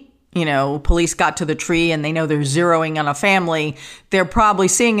tree, police got to the tree and they know they're zeroing on a family, they're probably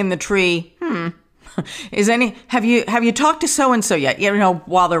seeing in the tree, have you talked to so-and-so yet?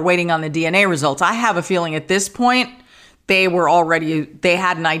 While they're waiting on the DNA results. I have a feeling at this point, they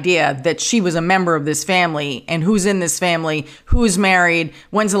had an idea that she was a member of this family and who's in this family, who's married,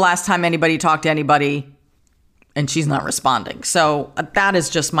 when's the last time anybody talked to anybody, and she's not responding. So that is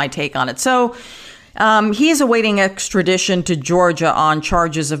just my take on it. So he is awaiting extradition to Georgia on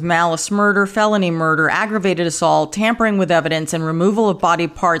charges of malice murder, felony murder, aggravated assault, tampering with evidence, and removal of body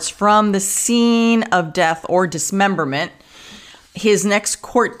parts from the scene of death or dismemberment. His next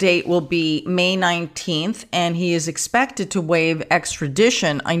court date will be May 19th, and he is expected to waive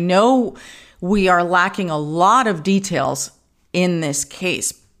extradition. I know we are lacking a lot of details in this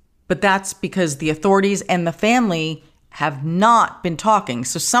case, but that's because the authorities and the family have not been talking.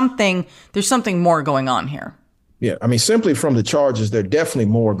 So there's something more going on here. Yeah, simply from the charges, there's definitely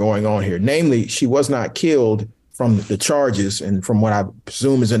more going on here. Namely, she was not killed from the charges and from what I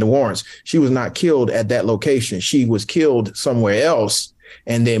presume is in the warrants. She was not killed at that location. She was killed somewhere else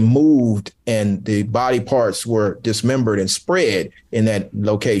and then moved, and the body parts were dismembered and spread in that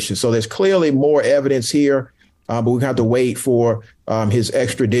location. So there's clearly more evidence here. But we have to wait for his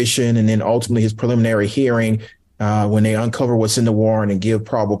extradition and then ultimately his preliminary hearing when they uncover what's in the warrant and give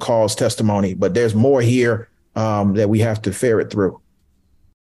probable cause testimony. But there's more here that we have to ferret through.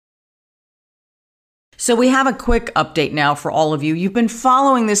 So we have a quick update now for all of you. You've been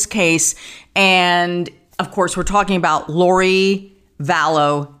following this case, and of course, we're talking about Lori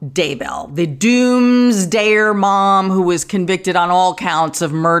Vallow Daybell, the doomsdayer mom who was convicted on all counts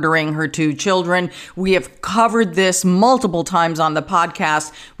of murdering her two children. We have covered this multiple times on the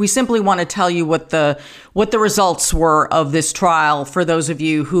podcast. We simply want to tell you what the results were of this trial for those of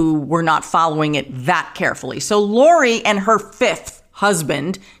you who were not following it that carefully. So Lori and her fifth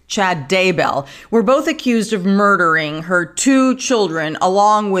husband, Chad Daybell, were both accused of murdering her two children,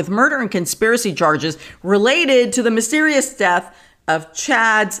 along with murder and conspiracy charges related to the mysterious death of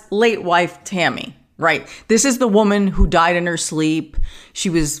Chad's late wife, Tammy, right? This is the woman who died in her sleep. She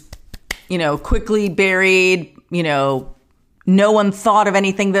was, quickly buried, no one thought of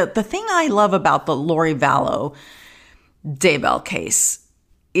anything. The thing I love about the Lori Vallow Daybell case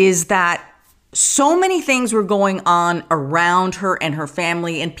is that so many things were going on around her and her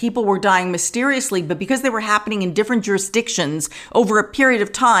family, and people were dying mysteriously, but because they were happening in different jurisdictions over a period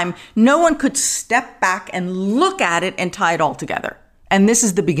of time, no one could step back and look at it and tie it all together. And this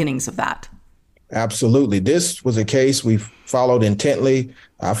is the beginnings of that. Absolutely. This was a case we followed intently.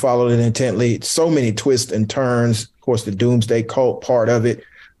 I followed it intently. So many twists and turns. Of course, the doomsday cult part of it.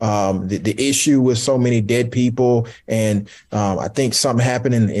 The issue with so many dead people. And I think something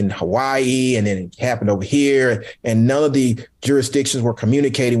happened in Hawaii, and then it happened over here. And none of the jurisdictions were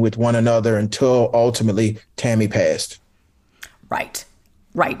communicating with one another until ultimately Tammy passed. Right.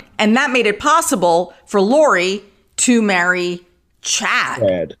 And that made it possible for Lori to marry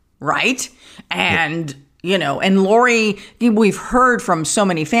Chad. Right? And And Lori, we've heard from so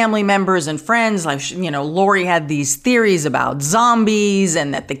many family members and friends, like, Lori had these theories about zombies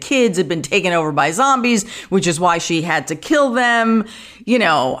and that the kids had been taken over by zombies, which is why she had to kill them,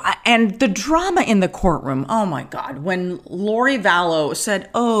 and the drama in the courtroom. Oh my God. When Lori Vallow said,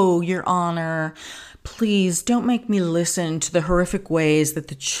 "Oh, Your Honor, please don't make me listen to the horrific ways that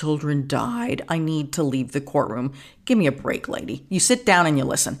the children died. I need to leave the courtroom." Give me a break, lady. You sit down and you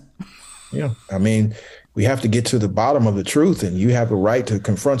listen. Yeah. I mean, we have to get to the bottom of the truth, and you have a right to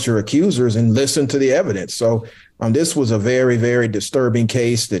confront your accusers and listen to the evidence. So this was a very, very disturbing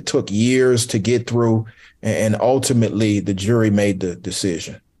case that took years to get through, and ultimately the jury made the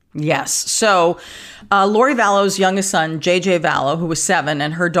decision. Yes. So Lori Vallow's youngest son, J.J. Vallow, who was 7,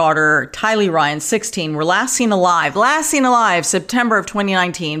 and her daughter, Tylee Ryan, 16, were last seen alive, September of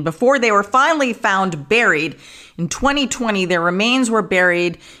 2019, before they were finally found buried. In 2020, their remains were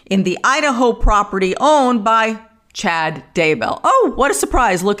buried in the Idaho property owned by Chad Daybell. Oh, what a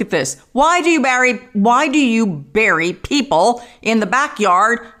surprise. Look at this. Why do you bury people in the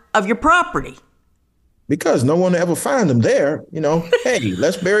backyard of your property? Because no one ever find them there. Hey,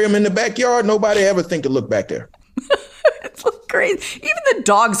 let's bury them in the backyard. Nobody ever think to look back there. It's crazy. Even the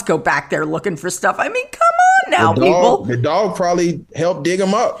dogs go back there looking for stuff. I mean, come on now, people. The dog probably helped dig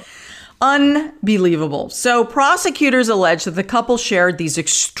them up. Unbelievable. So prosecutors allege that the couple shared these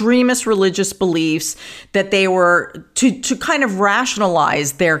extremist religious beliefs, that they were to kind of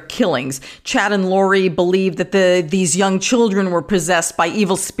rationalize their killings. Chad and Lori believed that these young children were possessed by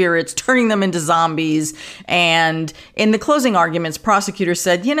evil spirits, turning them into zombies. And in the closing arguments, prosecutors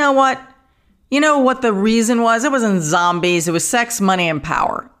said, you know what? You know what the reason was? It wasn't zombies. It was sex, money, and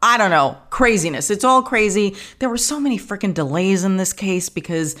power. I don't know. Craziness. It's all crazy. There were so many freaking delays in this case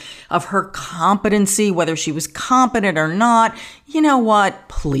because of her competency, whether she was competent or not. You know what?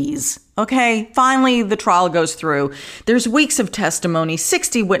 Please. Okay. Finally, the trial goes through. There's weeks of testimony,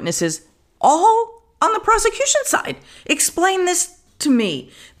 60 witnesses, all on the prosecution side. Explain this to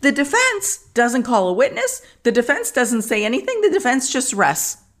me. The defense doesn't call a witness. The defense doesn't say anything. The defense just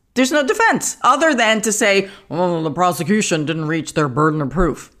rests. There's no defense other than to say, well, the prosecution didn't reach their burden of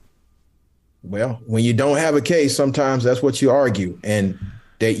proof. Well, when you don't have a case, sometimes that's what you argue, and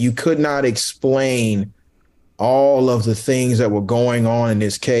that you could not explain all of the things that were going on in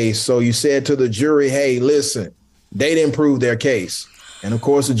this case. So you said to the jury, hey, listen, they didn't prove their case. And of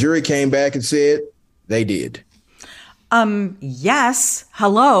course, the jury came back and said they did. Yes.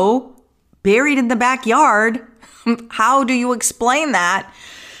 Hello. Buried in the backyard. How do you explain that?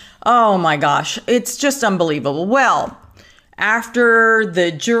 Oh my gosh, it's just unbelievable. Well, after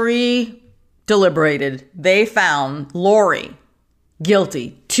the jury deliberated, they found Lori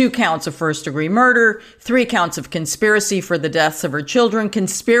guilty. 2 counts of first-degree murder, 3 counts of conspiracy for the deaths of her children,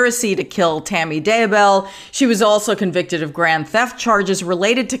 conspiracy to kill Tammy Daybell. She was also convicted of grand theft charges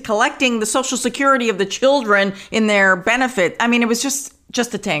related to collecting the Social Security of the children in their benefit. I mean, it was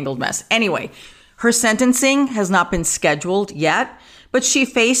just a tangled mess. Anyway, her sentencing has not been scheduled yet, but she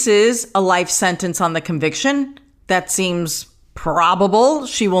faces a life sentence on the conviction. That seems probable.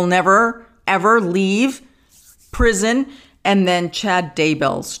 She will never, ever leave prison. And then Chad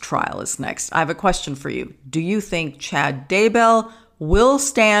Daybell's trial is next. I have a question for you. Do you think Chad Daybell will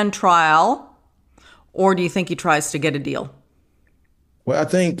stand trial, or do you think he tries to get a deal? Well, I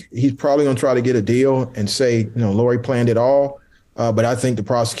think he's probably going to try to get a deal and say, Lori planned it all. But I think the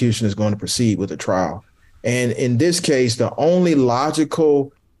prosecution is going to proceed with the trial. And in this case, the only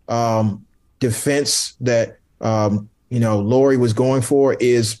logical defense that, Lori was going for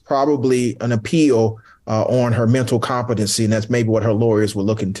is probably an appeal on her mental competency. And that's maybe what her lawyers were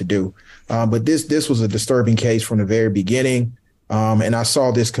looking to do. But this was a disturbing case from the very beginning. And I saw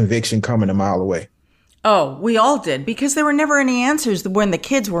this conviction coming a mile away. Oh, we all did, because there were never any answers when the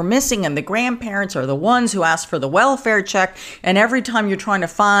kids were missing, and the grandparents are the ones who asked for the welfare check. And every time you're trying to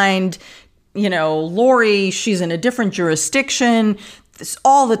find Lori, she's in a different jurisdiction.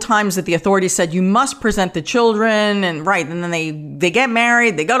 All the times that the authorities said you must present the children, and then they get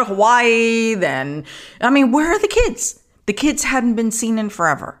married, they go to Hawaii. Then, where are the kids? The kids hadn't been seen in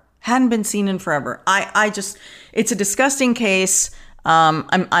forever. It's a disgusting case. I'm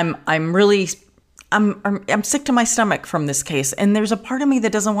sick to my stomach from this case, and there's a part of me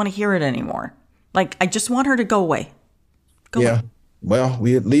that doesn't want to hear it anymore. I just want her to go away. Go away. Well,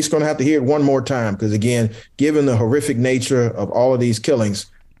 we at least going to have to hear it one more time, because, again, given the horrific nature of all of these killings,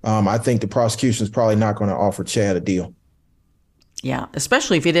 I think the prosecution is probably not going to offer Chad a deal. Yeah,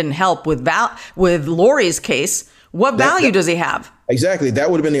 especially if he didn't help with Lori's case. What value does he have? Exactly.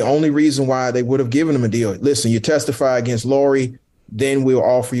 That would have been the only reason why they would have given him a deal. Listen, you testify against Lori. then we'll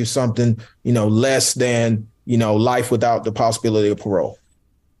offer you something, less than, life without the possibility of parole.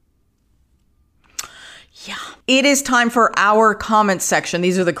 Yeah. It is time for our comment section.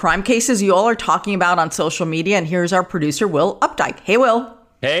 These are the crime cases you all are talking about on social media. And here's our producer, Will Updike. Hey, Will.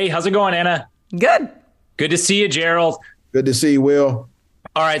 Hey, how's it going, Anna? Good. Good to see you, Gerald. Good to see you, Will.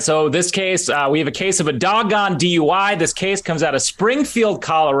 All right, so this case, we have a case of a doggone DUI. This case comes out of Springfield,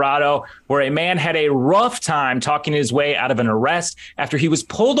 Colorado, where a man had a rough time talking his way out of an arrest after he was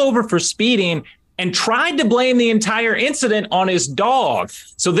pulled over for speeding and tried to blame the entire incident on his dog.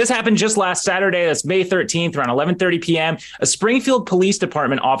 So this happened just last Saturday. That's May 13th, around 11:30 p.m. A Springfield Police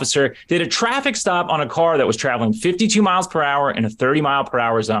Department officer did a traffic stop on a car that was traveling 52 miles per hour in a 30 mile per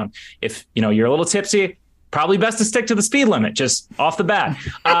hour zone. If you're a little tipsy, probably best to stick to the speed limit, just off the bat.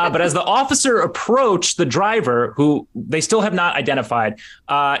 But as the officer approached the driver, who they still have not identified,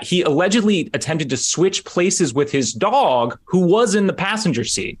 he allegedly attempted to switch places with his dog, who was in the passenger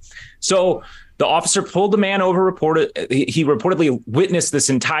seat. So the officer pulled the man over, he reportedly witnessed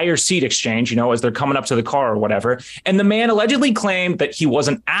this entire seat exchange, as they're coming up to the car or whatever. And the man allegedly claimed that he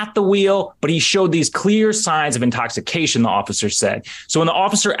wasn't at the wheel, but he showed these clear signs of intoxication, the officer said. So when the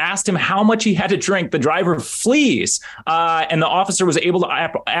officer asked him how much he had to drink, the driver flees. And the officer was able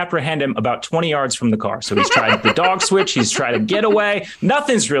to apprehend him about 20 yards from the car. So he's tried the dog switch. He's tried to get away.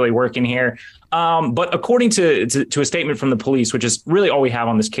 Nothing's really working here. But according to a statement from the police, which is really all we have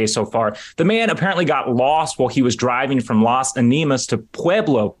on this case so far, the man apparently got lost while he was driving from Las Animas to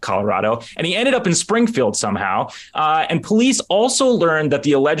Pueblo, Colorado, and he ended up in Springfield somehow. And police also learned that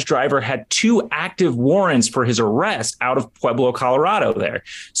the alleged driver had 2 active warrants for his arrest out of Pueblo, Colorado there.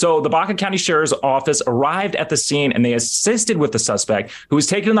 So the Baca County Sheriff's Office arrived at the scene and they assisted with the suspect, who was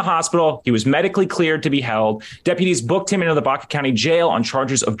taken to the hospital. He was medically cleared to be held. Deputies booked him into the Baca County Jail on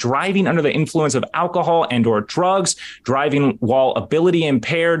charges of driving under the influence of alcohol and or drugs, driving while ability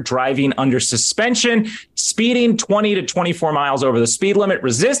impaired, driving under suspension, speeding 20 to 24 miles over the speed limit,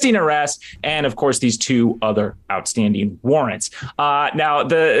 resisting arrest, and of course these 2 other outstanding warrants. Now,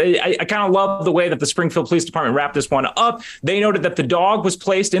 I kind of love the way that the Springfield Police Department wrapped this one up. They noted that the dog was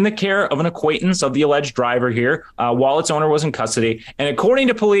placed in the care of an acquaintance of the alleged driver here while its owner was in custody. And according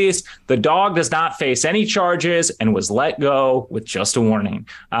to police, the dog does not face any charges and was let go with just a warning,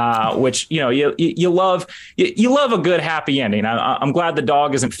 which, you love a good happy ending. I'm glad the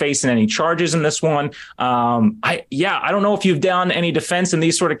dog isn't facing any charges in this one. I don't know if you've done any defense in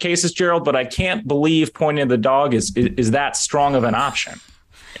these sort of cases, Gerald, but I can't believe pointing to the dog is that strong of an option.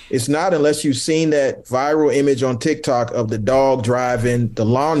 It's not, unless you've seen that viral image on TikTok of the dog driving the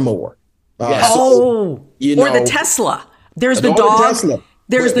lawnmower. Yes. Or the Tesla. There's the dog. Tesla.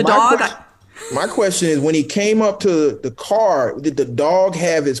 There's the dog. My question is, when he came up to the car, did the dog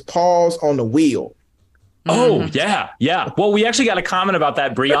have his paws on the wheel? Oh, yeah. Well, we actually got a comment about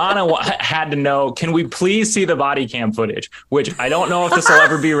that. Brianna had to know, can we please see the body cam footage? Which I don't know if this will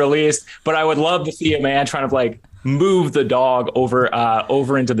ever be released, but I would love to see a man trying to move the dog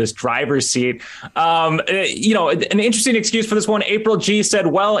over into this driver's seat. An interesting excuse for this one. April G said,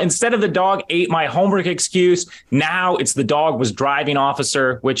 well, instead of the dog ate my homework excuse, now it's the dog was driving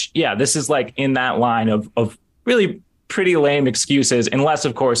officer, which, this is in that line of really pretty lame excuses, unless,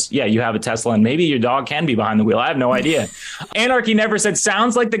 of course, you have a Tesla and maybe your dog can be behind the wheel. I have no idea. Anarchy Never said,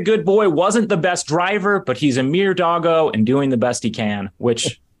 sounds like the good boy wasn't the best driver, but he's a mere doggo and doing the best he can,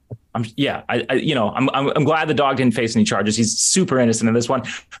 which... I'm glad the dog didn't face any charges. He's super innocent in this one.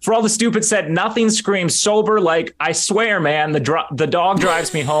 For all the stupid said, nothing screams sober like, I swear, man, the dog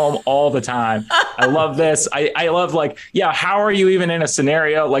drives me home all the time. I love this. I love how are you even in a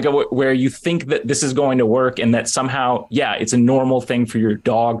scenario where you think that this is going to work and that somehow, it's a normal thing for your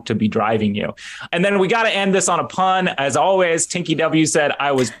dog to be driving you. And then we got to end this on a pun. As always, Tinky W said,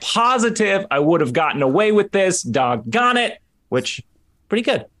 I was positive I would have gotten away with this. Doggone it, which pretty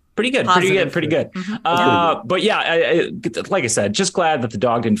good. Pretty good. Mm-hmm. But like I said, just glad that the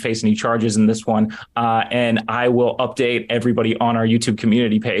dog didn't face any charges in this one. And I will update everybody on our YouTube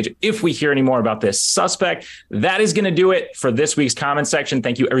community page if we hear any more about this suspect. That is going to do it for this week's comment section.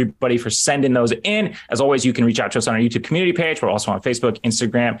 Thank you, everybody, for sending those in. As always, you can reach out to us on our YouTube community page. We're also on Facebook,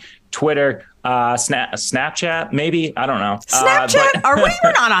 Instagram, Twitter, Snapchat, maybe. I don't know. Snapchat?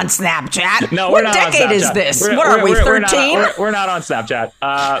 We're not on Snapchat. No, we're not on Snapchat. What decade is this? What are we, 13? We're not on Snapchat.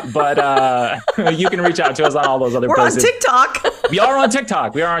 But you can reach out to us on all those other places. We're on TikTok. We are on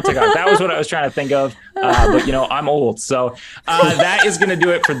TikTok. That was what I was trying to think of. But I'm old. So that is going to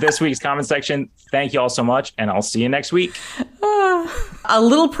do it for this week's comment section. Thank you all so much, and I'll see you next week. A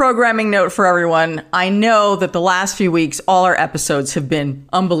little programming note for everyone. I know that the last few weeks, all our episodes have been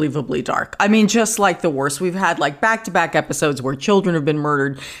unbelievably dark. I mean, just like the worst. We've had like back-to-back episodes where children have been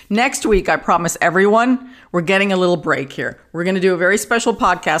murdered. Next week, I promise everyone, we're getting a little break here. We're going to do a very special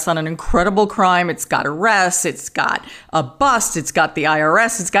podcast on an incredible crime. It's got arrests. It's got a bust. It's got the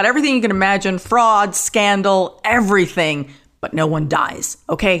IRS. It's got everything you can imagine. Fraud, scandal, everything. But no one dies.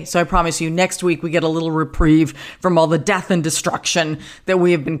 Okay, so I promise you next week we get a little reprieve from all the death and destruction that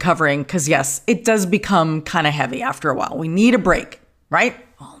we have been covering. Because yes, it does become kind of heavy after a while. We need a break, right?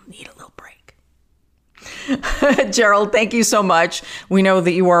 We'll need a little break. Gerald, thank you so much. We know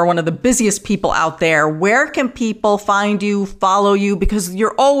that you are one of the busiest people out there. Where can people find you, follow you? Because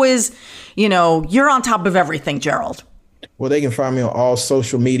you're always, you're on top of everything, Gerald. Well, they can find me on all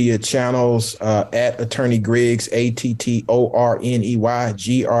social media channels at Attorney Griggs, ATTORNEY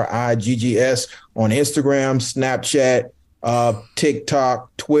GRIGGS, on Instagram, Snapchat,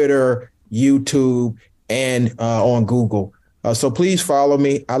 TikTok, Twitter, YouTube, and on Google. So please follow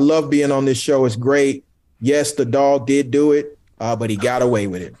me. I love being on this show. It's great. Yes, the dog did do it, but he got away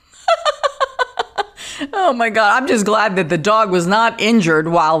with it. Oh my God. I'm just glad that the dog was not injured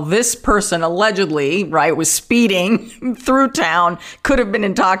while this person allegedly, was speeding through town, could have been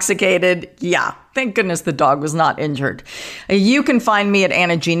intoxicated. Yeah. Thank goodness the dog was not injured. You can find me at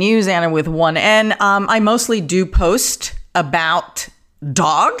Anna G News, Anna with one N. I mostly do post about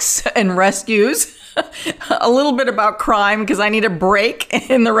dogs and rescues. A little bit about crime because I need a break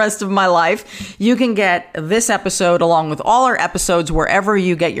in the rest of my life. You can get this episode along with all our episodes wherever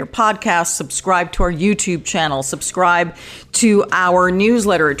you get your podcasts. Subscribe to our YouTube channel. Subscribe to our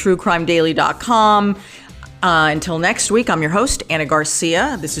newsletter at truecrimedaily.com. Until next week, I'm your host, Anna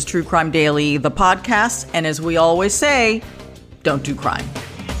Garcia. This is True Crime Daily, the podcast. And as we always say, don't do crime.